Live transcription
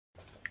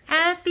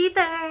Happy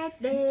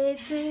birthday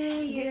to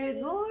you.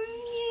 Good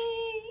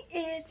morning.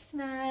 It's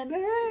my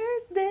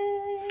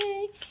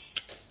birthday.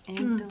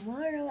 And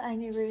tomorrow,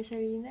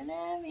 anniversary na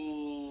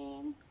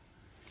namin.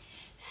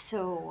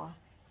 So,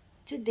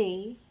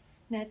 today,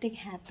 nothing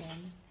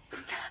happened.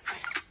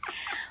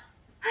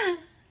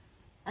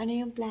 Ano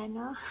yung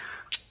plano?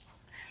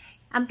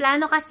 Ang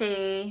plano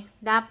kasi,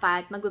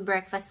 dapat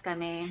magbe-breakfast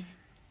kami.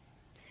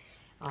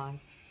 Oh.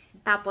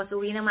 Tapos,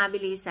 uwi ng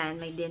mabilisan,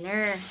 may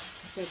dinner.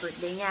 Kasi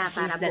birthday niya,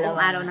 para buong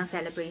araw ng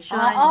celebration.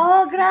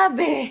 Oo,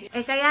 grabe!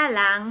 Eh, kaya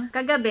lang,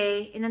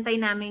 kagabi, inantay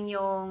namin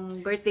yung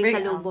birthday sa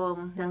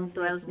lubong ng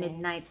 12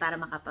 midnight para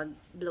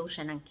makapag-blow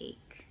siya ng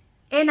cake.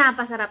 Eh,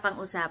 napasarap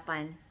ang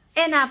usapan.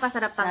 Eh,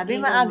 napasarap ang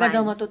Sabi, inuman. maaga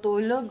daw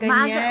matutulog,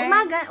 ganyan.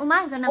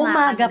 Umaga na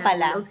umaga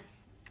pala. natulog.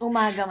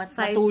 Umaga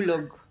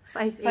matulog.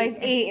 5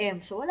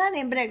 a.m. So, wala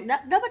na yung break.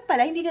 Dapat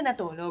pala, hindi na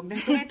natulog.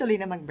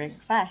 Nagtuloy-tuloy na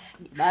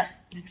mag-breakfast. Diba?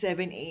 Nag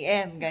 7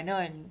 a.m.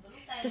 Ganon.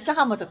 Tapos,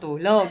 tsaka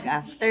matutulog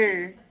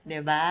after.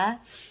 Diba?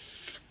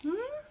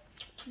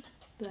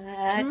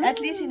 But,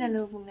 at least,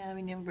 sinalubong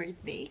namin yung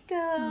birthday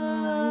ko.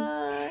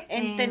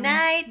 And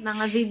tonight,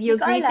 mga video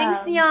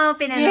greetings nyo,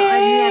 pinanood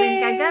niya rin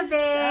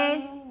kagabi.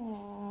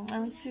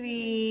 Ang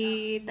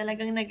sweet.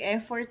 Talagang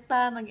nag-effort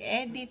pa,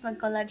 mag-edit,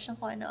 mag-collage ng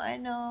kung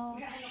ano-ano.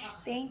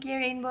 Thank you,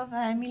 Rainbow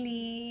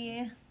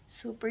Family.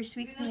 Super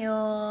sweet niyo.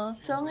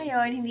 So,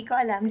 ngayon, hindi ko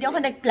alam. Hindi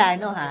ako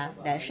nagplano, ha?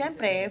 Dahil,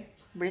 syempre,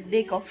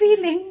 birthday ko,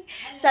 feeling.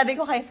 Sabi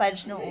ko kay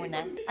Fudge nung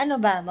una, ano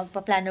ba,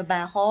 magpaplano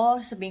ba ako?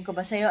 Sabihin ko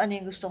ba sa'yo ano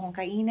yung gusto kong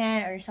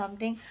kainan or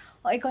something?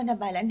 O ikaw na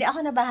bahala? Hindi, ako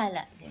na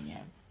bahala.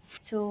 Ganyan.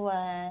 So,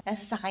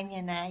 nasa sa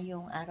kanya na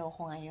yung araw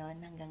ko ngayon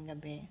hanggang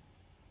gabi.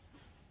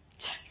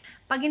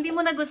 Pag hindi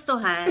mo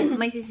nagustuhan,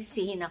 may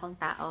sisisihin akong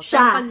tao.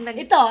 Siya! Pag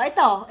Ito.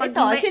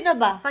 Sino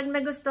ba? Pag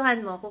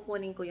nagustuhan mo,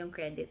 kukunin ko yung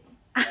credit.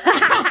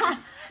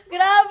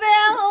 Grabe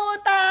ang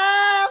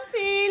utang!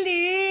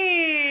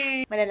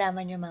 Feeling!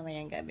 Malalaman nyo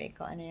mamayang gabi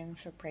ko ano yung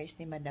surprise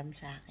ni Madam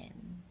sa akin.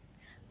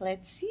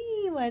 Let's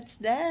see what's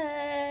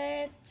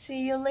that.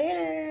 See you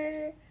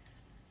later!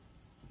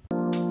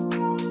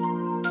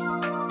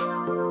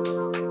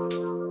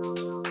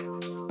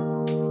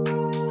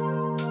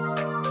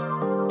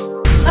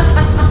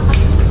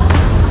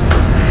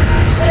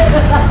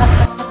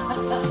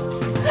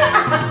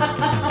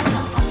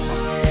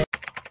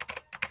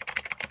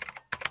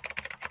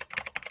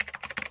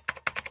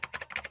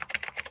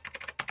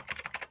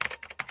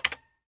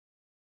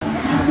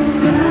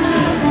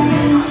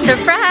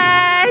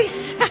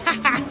 Surprise!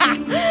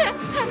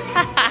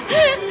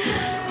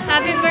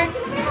 Happy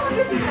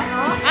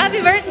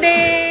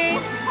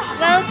birthday!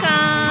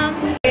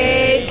 Welcome!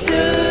 Birthday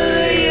to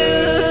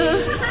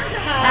you!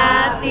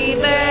 Happy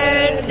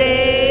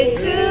birthday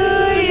to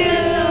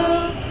you!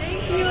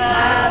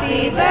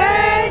 Happy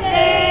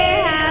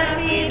birthday!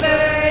 Happy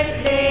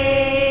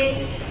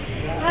birthday!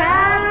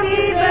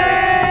 Happy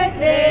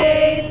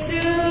birthday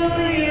to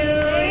you!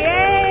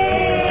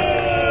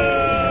 Yay!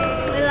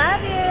 We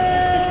love you!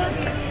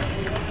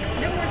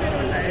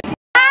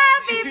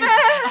 Happy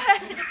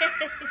birthday!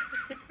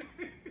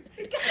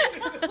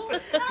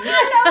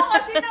 Akala ko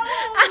kasi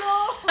naulo!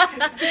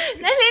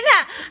 Dali na!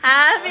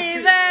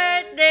 Happy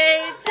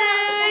birthday to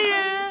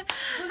you!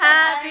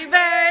 Happy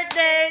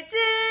birthday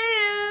to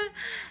you!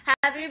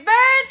 Happy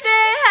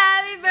birthday!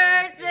 Happy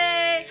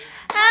birthday!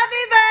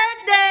 Happy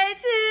birthday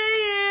to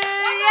you!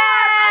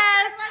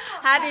 Yes!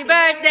 Happy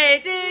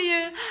birthday to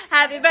you!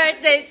 Happy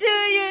birthday to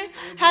you!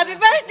 Happy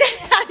birthday!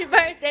 Happy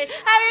birthday!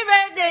 Happy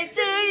birthday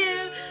to you!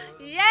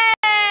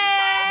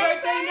 Yay!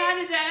 Birthday na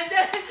ni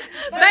Dede!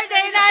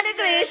 Birthday na ni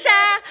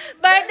Trisha!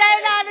 Birthday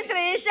na ni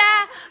Trisha!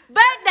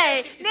 Birthday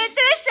ni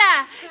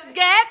Trisha!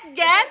 Get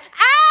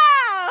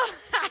out!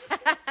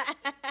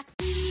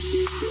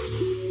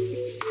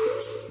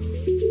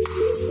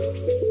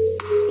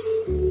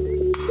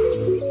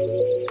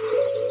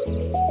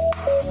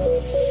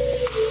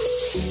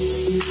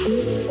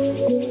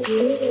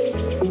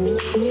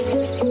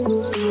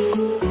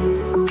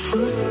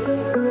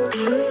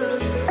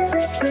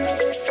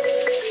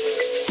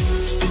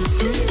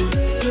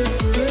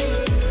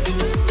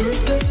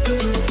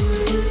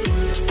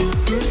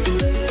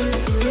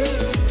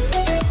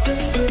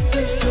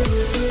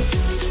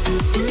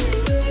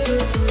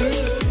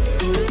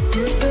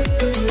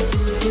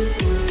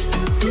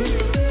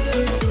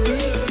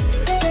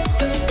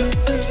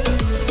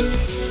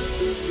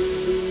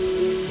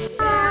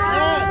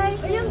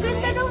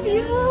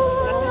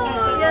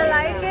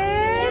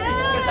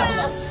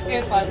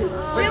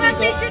 Uy,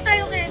 mag-picture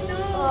tayo keso.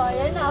 Oh,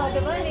 ayan na.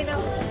 Diba?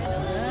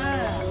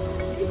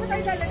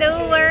 So,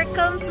 we're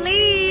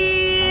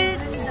complete!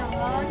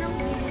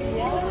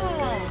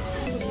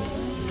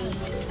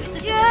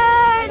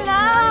 Yeah,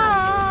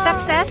 love!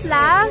 Success,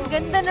 love?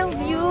 Ganda ng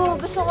view.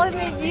 Gusto ko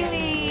may view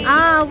eh.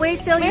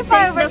 Wait till you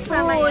taste the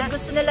food.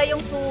 Gusto nila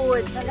yung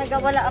food.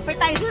 Talaga wala.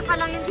 Appetizer pa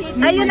lang yung taste.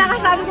 Ayun,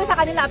 nakasabi ko sa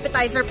kanila,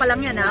 appetizer pa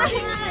lang yan, ha?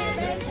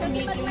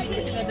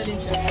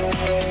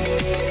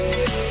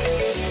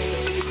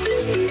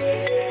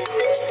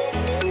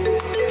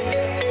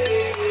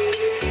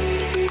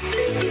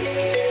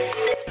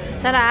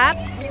 Sarap?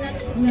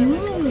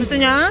 Gusto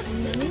niya?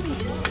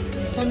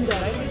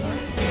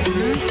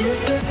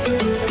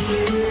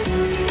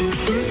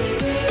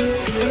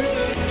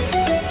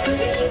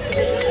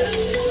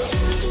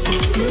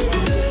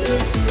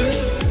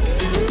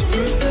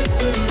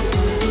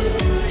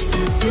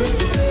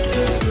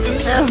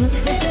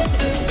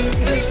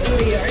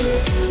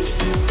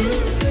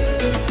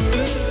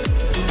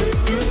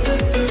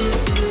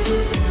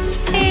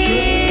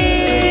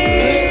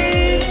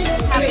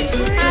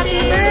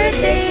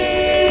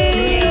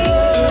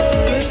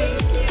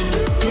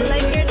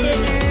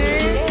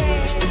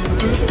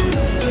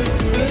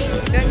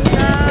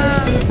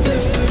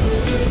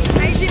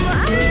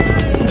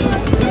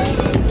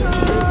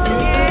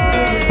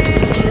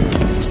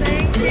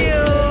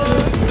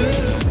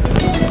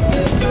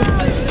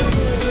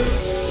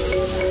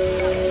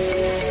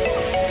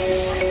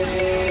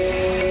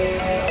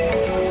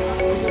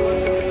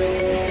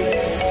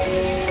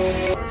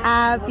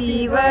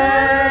 Happy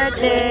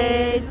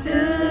birthday to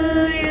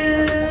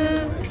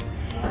you.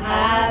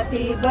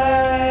 Happy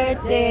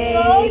birthday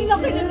to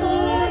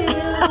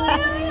you.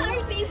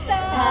 Artista.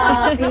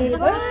 Happy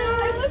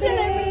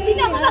birthday. Hindi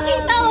na ako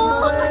nakita,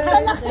 oh.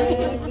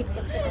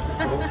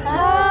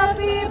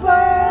 Happy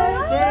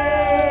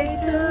birthday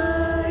to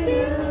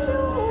you.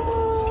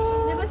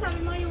 Diba sabi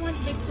mo you want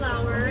big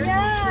flowers?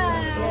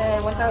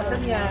 Yeah,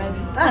 1,000 yan.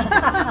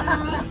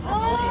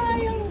 Ay,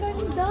 ang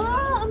ganda.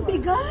 Ang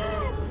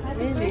bigat.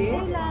 Really?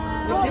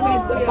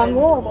 Oo.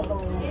 Bango.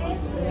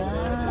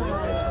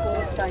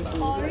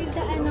 Or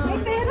the ano?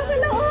 May pera sa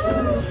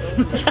loob.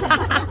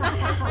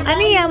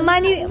 Ano yan?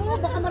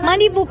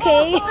 Money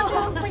bouquet?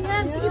 Ano pa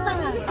yan? Sige pa.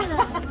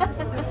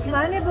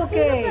 Money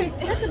bouquet.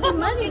 Ito ba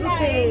money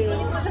bouquet?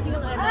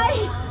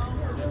 Ay!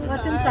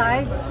 What's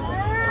inside?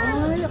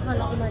 Ay,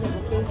 akala ko money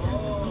bouquet.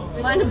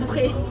 Money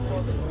bouquet.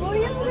 Oh,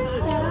 yung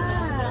ganda.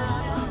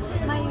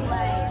 My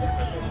life.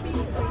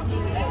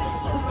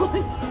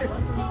 Monster.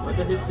 What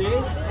does it say?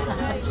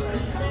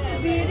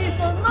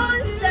 Beautiful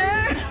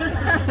monster.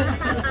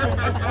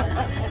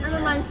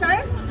 Ano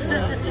monster?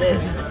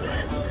 Yes.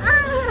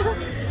 Ah,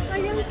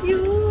 ay, ang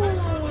cute.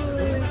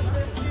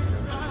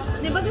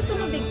 Diba gusto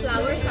mo big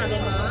flowers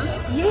sabi mo?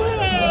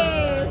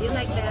 Yes! You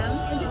like them?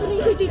 Andito na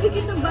yung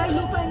certificate ng bar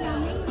lupa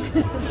namin.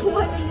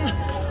 Kuha na niya.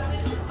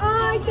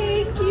 Ay,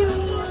 thank you!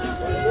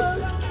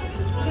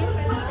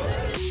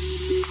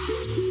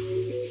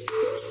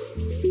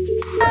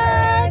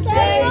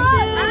 Birthday to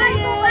Ay,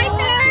 you. my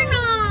turn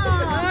na!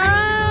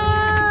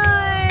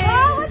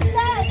 Oh, what's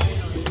that?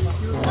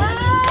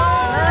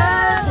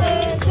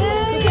 Birthday to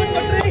you.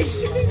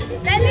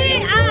 Dali!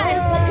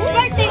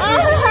 Birthday!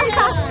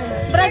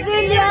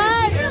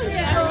 Brazilian!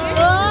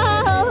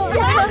 Wow!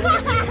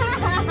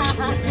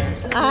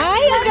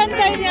 Ay, ang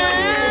ganda niya!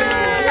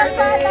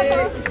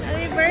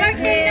 Happy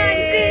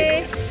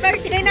birthday!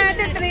 Birthday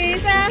natin,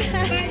 Trisha!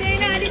 Birthday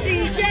natin,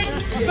 Trisha!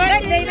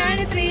 Birthday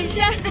natin,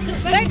 Trisha!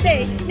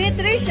 Birthday ni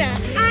Trisha!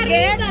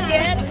 Get!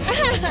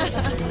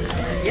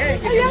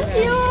 Ay, ang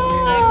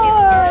cute!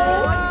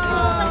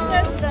 Ang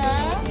ganda!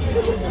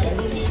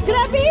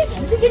 Grabe!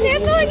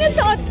 Ginagawa niya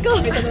suot ko!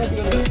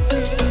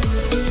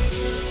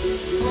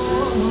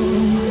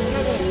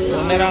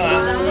 Meron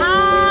ka?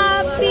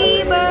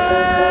 Happy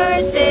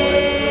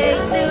birthday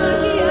to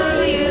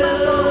you!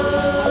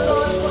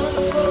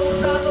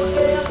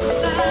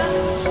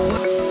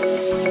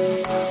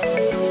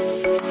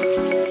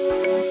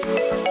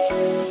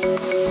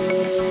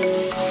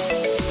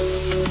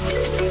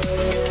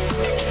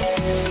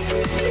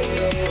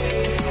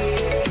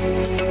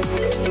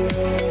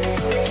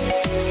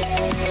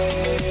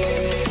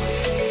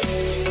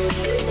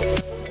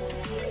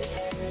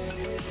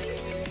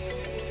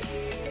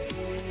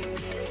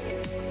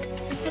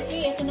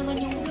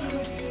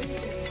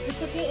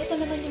 Ito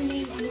naman yung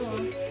main ano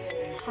ah.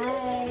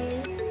 Hi!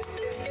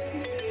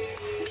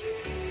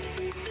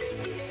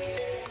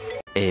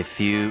 A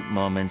few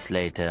moments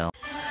later.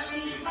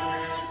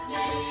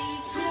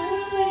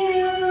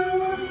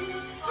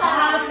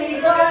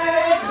 Happy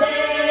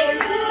birthday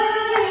to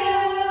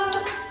you!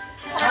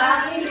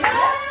 Happy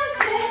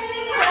birthday!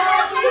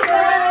 Happy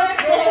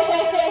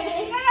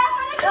birthday!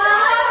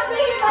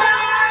 Happy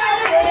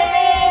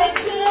birthday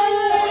to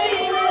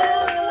you!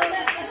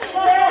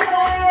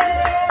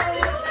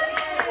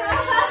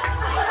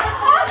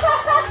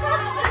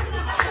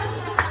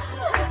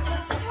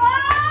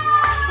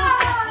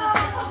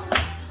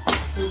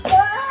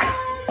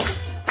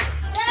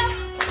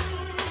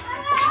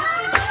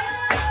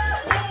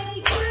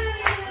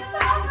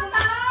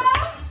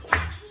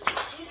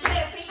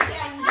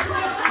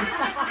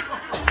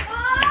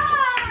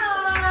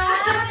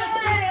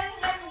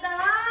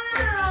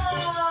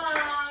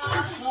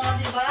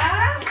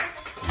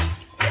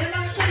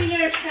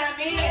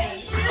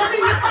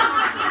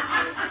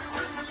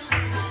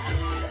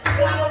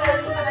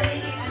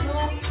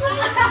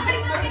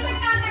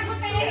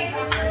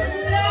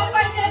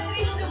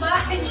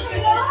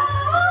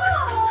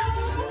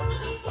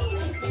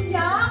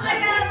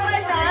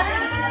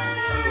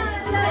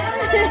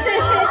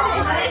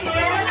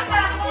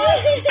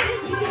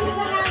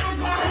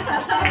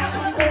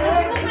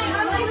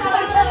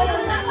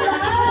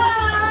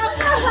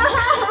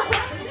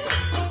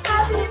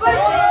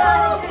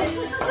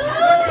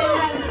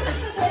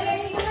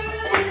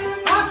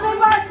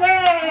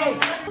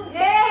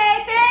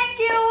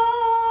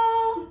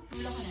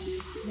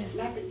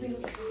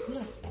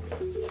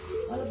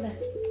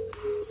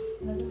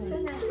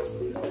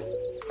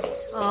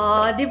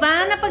 Di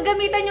ba?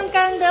 Napaggamitan yung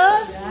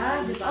candles?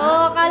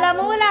 Oh, kala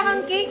mo wala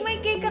kang cake?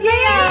 May cake ka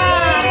kaya!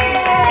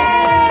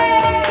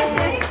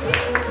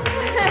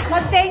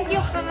 Mag-thank you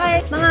ka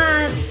kay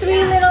mga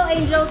 3 little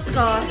angels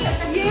ko.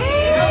 Si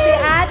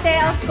ate,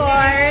 of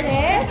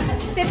course.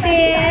 Si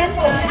Tin.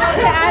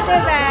 Si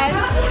Adrev.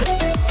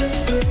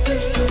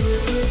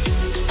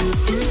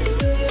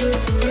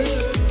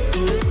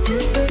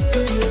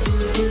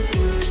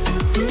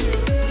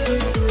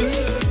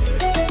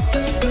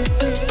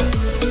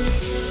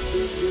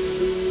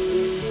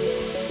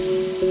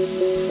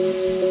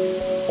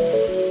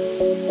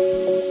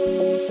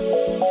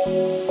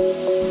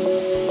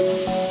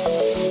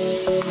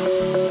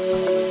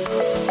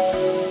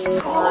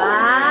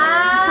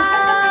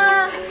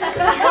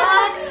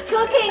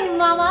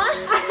 Mama?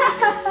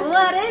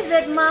 What is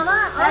it,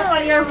 Mama? Oh,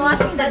 you're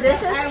washing the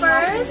dishes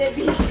first?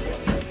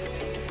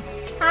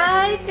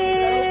 Hi,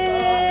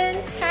 Tin!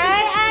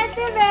 Hi,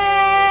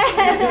 Adrev!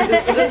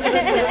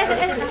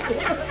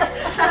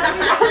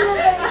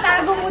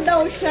 Tago mo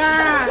daw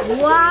siya.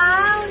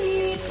 Wow,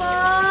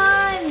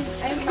 hipon!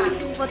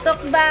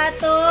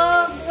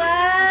 Putok-batok!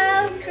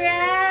 Wow,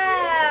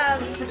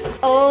 crabs!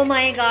 Oh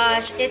my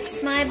gosh,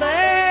 it's my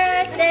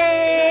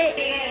birthday!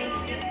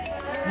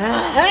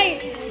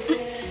 Hey!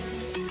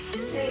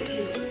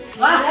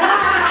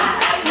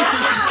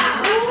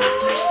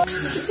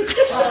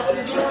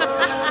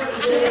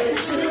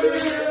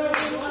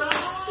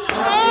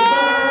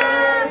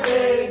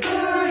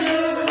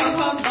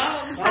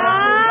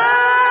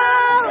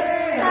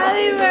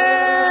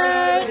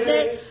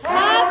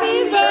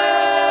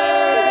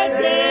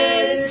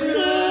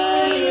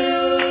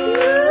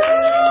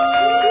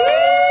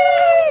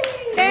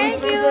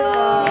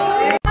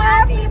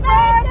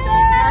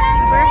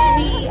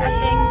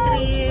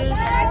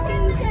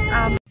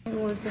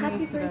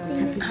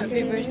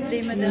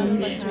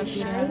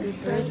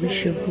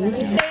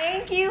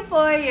 Thank you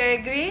for your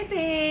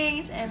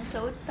greetings. I'm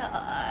so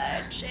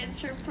touched and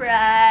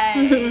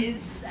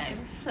surprised.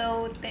 I'm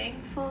so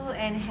thankful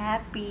and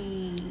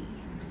happy.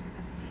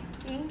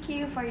 Thank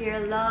you for your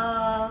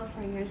love,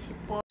 for your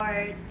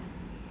support.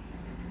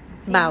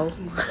 Bow.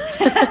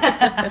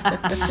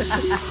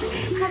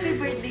 Happy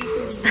birthday.